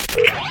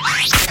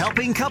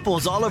helping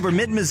couples all over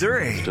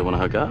mid-Missouri. Still want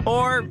to hook up?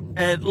 Or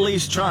at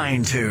least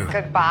trying to.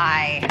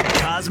 Goodbye.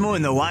 Cosmo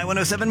and the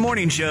Y107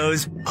 Morning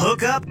Show's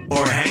Hook Up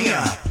or Hang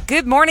Up.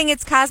 Good morning,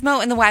 it's Cosmo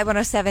and the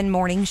Y107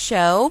 Morning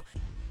Show.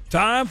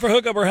 Time for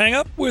Hook Up or Hang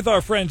Up with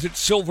our friends at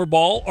Silver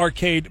Ball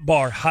Arcade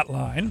Bar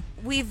Hotline.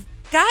 We've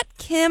got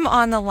Kim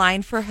on the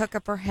line for Hook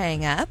Up or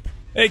Hang Up.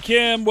 Hey,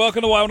 Kim,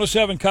 welcome to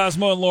Y107,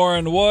 Cosmo and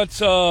Lauren.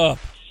 What's up?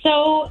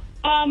 So,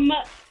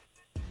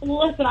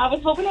 listen, I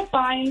was hoping to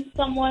find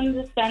someone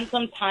to spend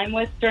some time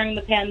with during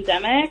the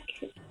pandemic,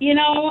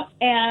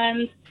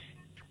 and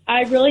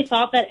I really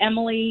thought that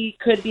Emily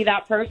could be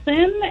that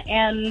person,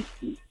 and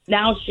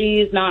now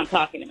she's not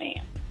talking to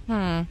me.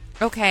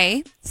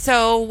 Okay.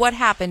 So what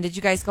happened? Did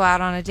you guys go out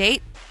on a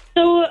date?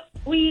 So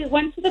we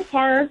went to the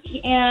park,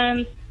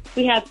 and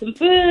we had some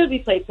food, we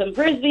played some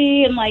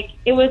Frisbee, and,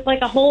 it was,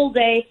 a whole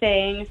day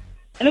thing.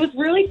 And it was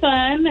really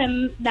fun,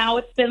 and now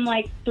it's been,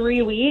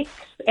 3 weeks,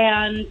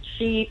 and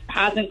she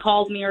hasn't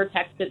called me or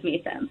texted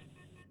me since.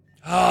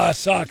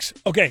 Sucks.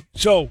 Okay,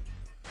 so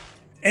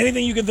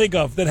anything you can think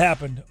of that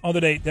happened on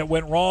the date that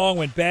went wrong,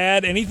 went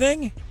bad,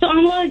 anything? So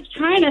I'm,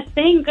 trying to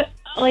think,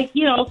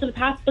 for the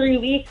past 3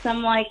 weeks,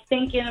 I'm,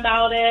 thinking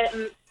about it.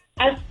 And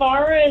as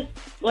far as,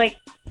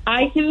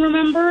 I can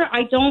remember,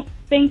 I don't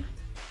think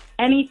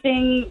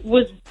anything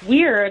was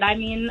weird. I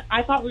mean,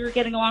 I thought we were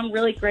getting along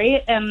really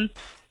great, and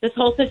this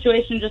whole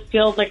situation just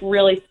feels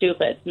really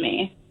stupid to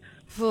me.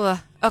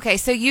 Okay,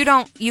 so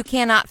you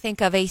cannot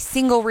think of a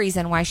single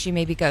reason why she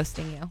may be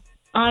ghosting you?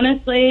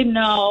 Honestly,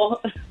 no.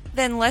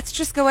 Then let's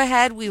just go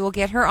ahead. We will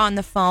get her on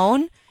the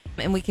phone,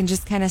 and we can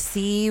just kind of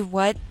see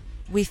what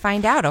we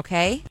find out,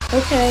 okay?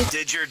 Okay.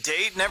 Did your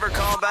date never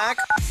call back?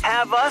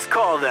 Have us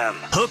call them.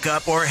 Hook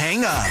Up or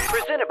Hang Up.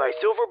 Presented by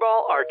Silver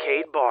Ball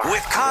Arcade Bar.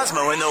 With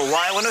Cosmo and the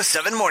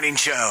Y107 Morning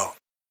Show.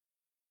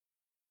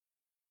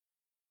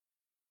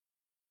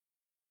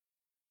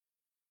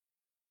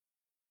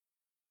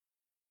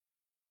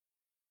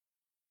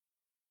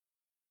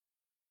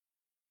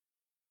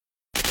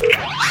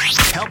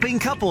 Helping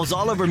couples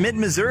all over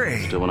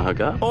mid-Missouri. Still want to hook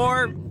up?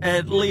 Or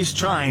at least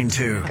trying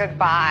to.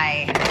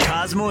 Goodbye.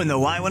 Cosmo and the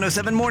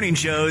Y107 Morning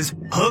Show's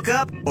Hook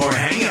Up or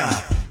Hang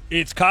Up.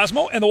 It's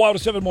Cosmo and the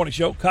Y107 Morning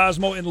Show,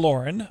 Cosmo and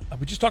Lauren.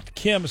 We just talked to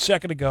Kim a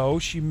second ago.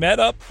 She met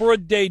up for a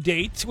day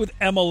date with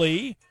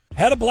Emily.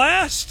 Had a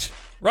blast,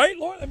 right,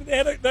 Lauren? I mean, they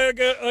had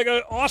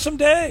an awesome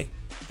day.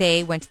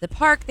 They went to the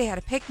park, they had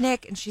a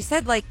picnic, and she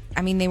said,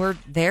 they were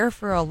there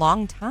for a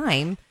long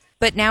time.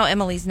 But now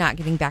Emily's not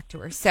getting back to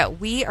her. So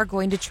we are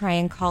going to try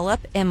and call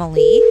up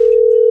Emily.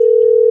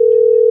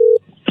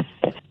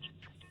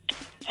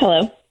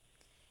 Hello.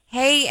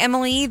 Hey,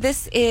 Emily,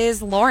 this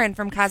is Lauren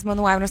from Cosmo and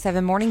the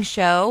Y107 Morning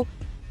Show.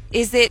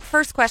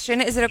 First question,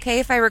 is it okay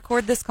if I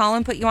record this call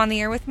and put you on the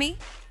air with me?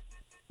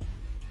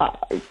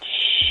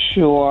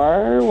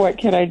 Sure. What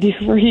can I do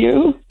for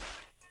you?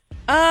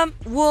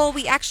 Well,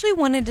 we actually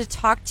wanted to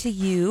talk to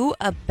you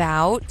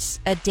about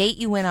a date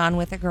you went on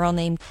with a girl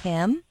named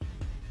Kim.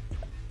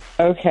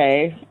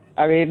 Okay.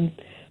 I mean,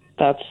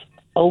 that's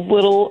a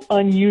little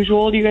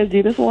unusual. Do you guys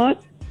do this a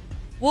lot?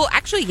 Well,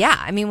 actually, yeah.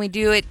 I mean, we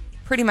do it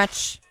pretty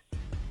much,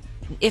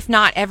 if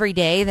not every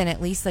day, then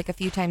at least a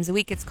few times a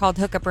week. It's called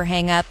Hook Up or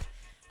Hang Up.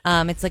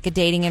 It's a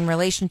dating and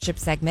relationship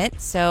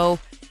segment. So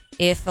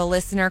if a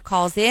listener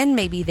calls in,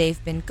 maybe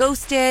they've been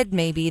ghosted,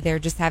 maybe they're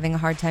just having a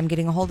hard time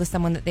getting a hold of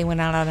someone that they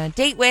went out on a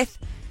date with,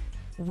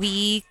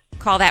 we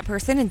call that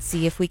person and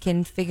see if we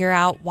can figure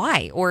out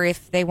why or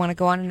if they want to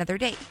go on another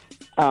date.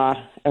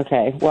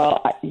 Okay.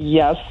 Well,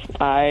 yes,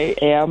 I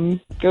am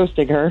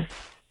ghosting her.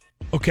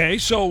 Okay,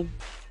 so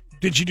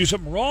did she do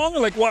something wrong?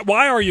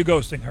 Why are you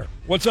ghosting her?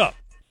 What's up?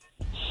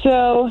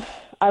 So,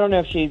 I don't know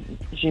if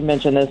she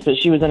mentioned this, but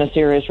she was in a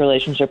serious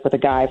relationship with a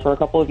guy for a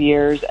couple of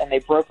years, and they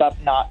broke up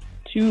not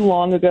too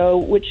long ago,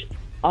 which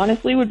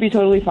honestly would be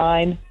totally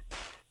fine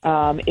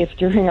if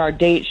during our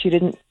date she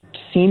didn't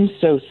seem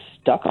so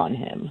stuck on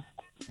him.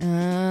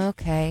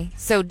 Okay.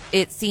 So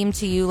it seemed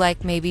to you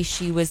like maybe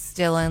she was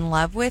still in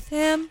love with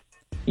him?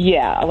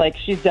 Yeah,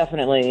 she's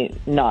definitely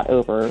not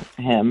over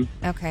him.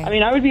 Okay. I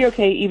mean, I would be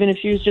okay even if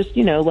she was just,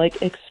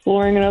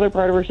 exploring another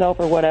part of herself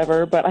or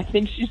whatever, but I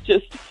think she's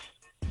just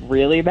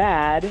really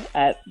bad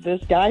at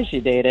this guy she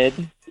dated.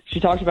 She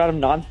talks about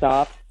him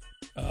nonstop.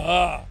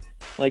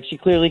 She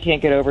clearly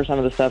can't get over some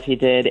of the stuff he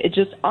did. It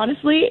just,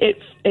 honestly,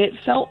 it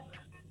felt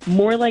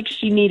more like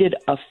she needed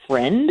a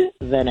friend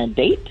than a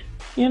date,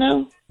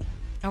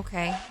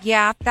 Okay.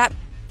 Yeah, that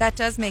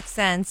does make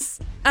sense.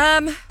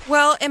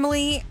 Well,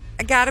 Emily,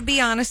 I gotta be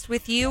honest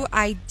with you.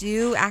 I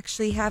do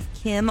actually have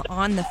Kim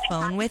on the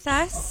phone with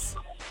us.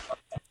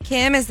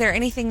 Kim, is there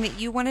anything that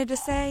you wanted to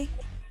say?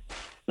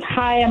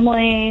 Hi,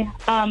 Emily.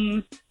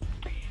 I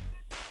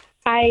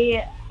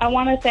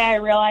want to say I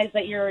realize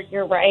that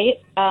you're right.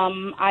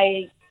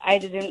 I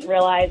didn't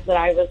realize that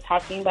I was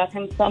talking about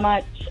him so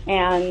much,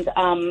 and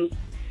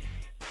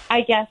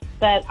I guess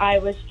that I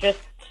was just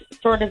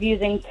sort of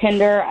using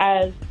Tinder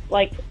as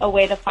a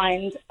way to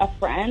find a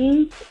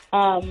friend.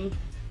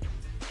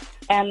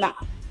 And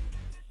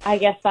I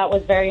guess that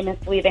was very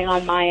misleading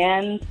on my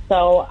end,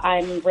 so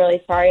I'm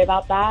really sorry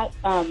about that.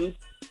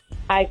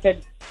 I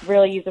could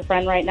really use a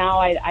friend right now.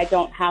 I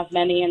don't have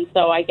many, and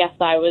so I guess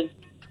I was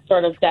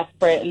sort of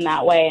desperate in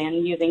that way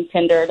and using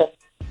Tinder to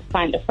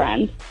find a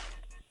friend.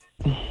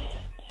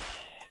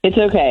 It's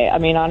okay. I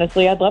mean,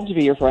 honestly, I'd love to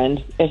be your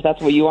friend if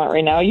that's what you want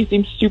right now. You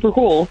seem super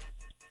cool,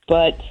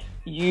 but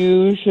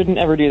you shouldn't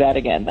ever do that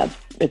again.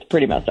 It's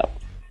pretty messed up.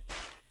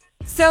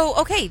 So,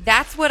 okay,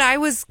 that's what I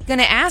was going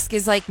to ask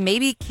is like,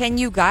 maybe can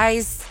you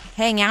guys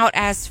hang out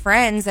as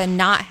friends and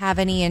not have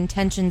any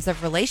intentions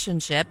of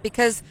relationship?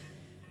 Because,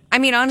 I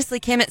mean, honestly,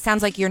 Kim, it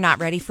sounds like you're not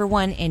ready for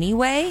one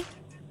anyway.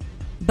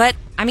 But,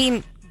 I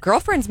mean,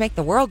 girlfriends make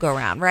the world go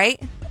round,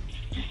 right?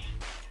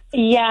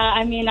 Yeah,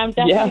 I mean, I'm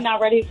definitely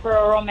not ready for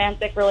a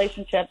romantic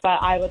relationship,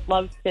 but I would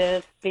love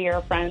to be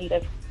your friend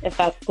if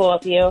that's cool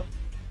with you.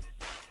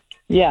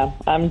 Yeah,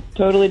 I'm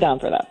totally down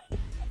for that.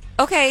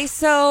 Okay,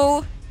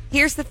 so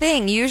here's the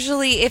thing.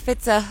 Usually if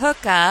it's a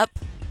hookup,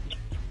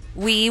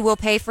 we will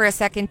pay for a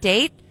second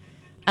date.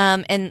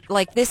 And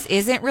like this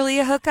isn't really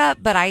a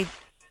hookup, but I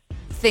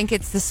think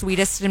it's the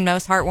sweetest and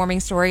most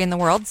heartwarming story in the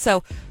world.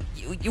 So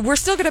we're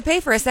still going to pay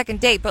for a second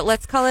date, but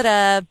let's call it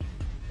a...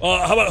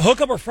 how about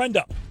hookup or friend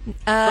up?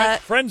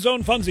 Friend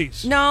zone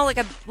funsies. No,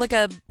 like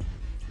a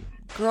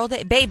girl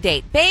date. Babe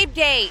date. Babe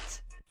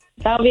date.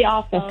 That would be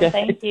awesome. Okay.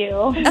 Thank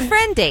you. A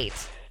friend date.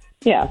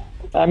 Yeah,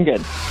 I'm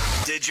good.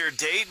 Did your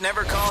date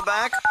never call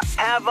back?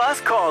 Have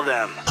us call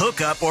them.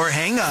 Hook up or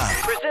hang up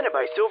Presented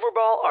by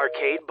Silverball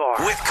Arcade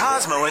Bar. with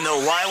Cosmo in the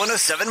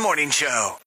Y107 Morning Show.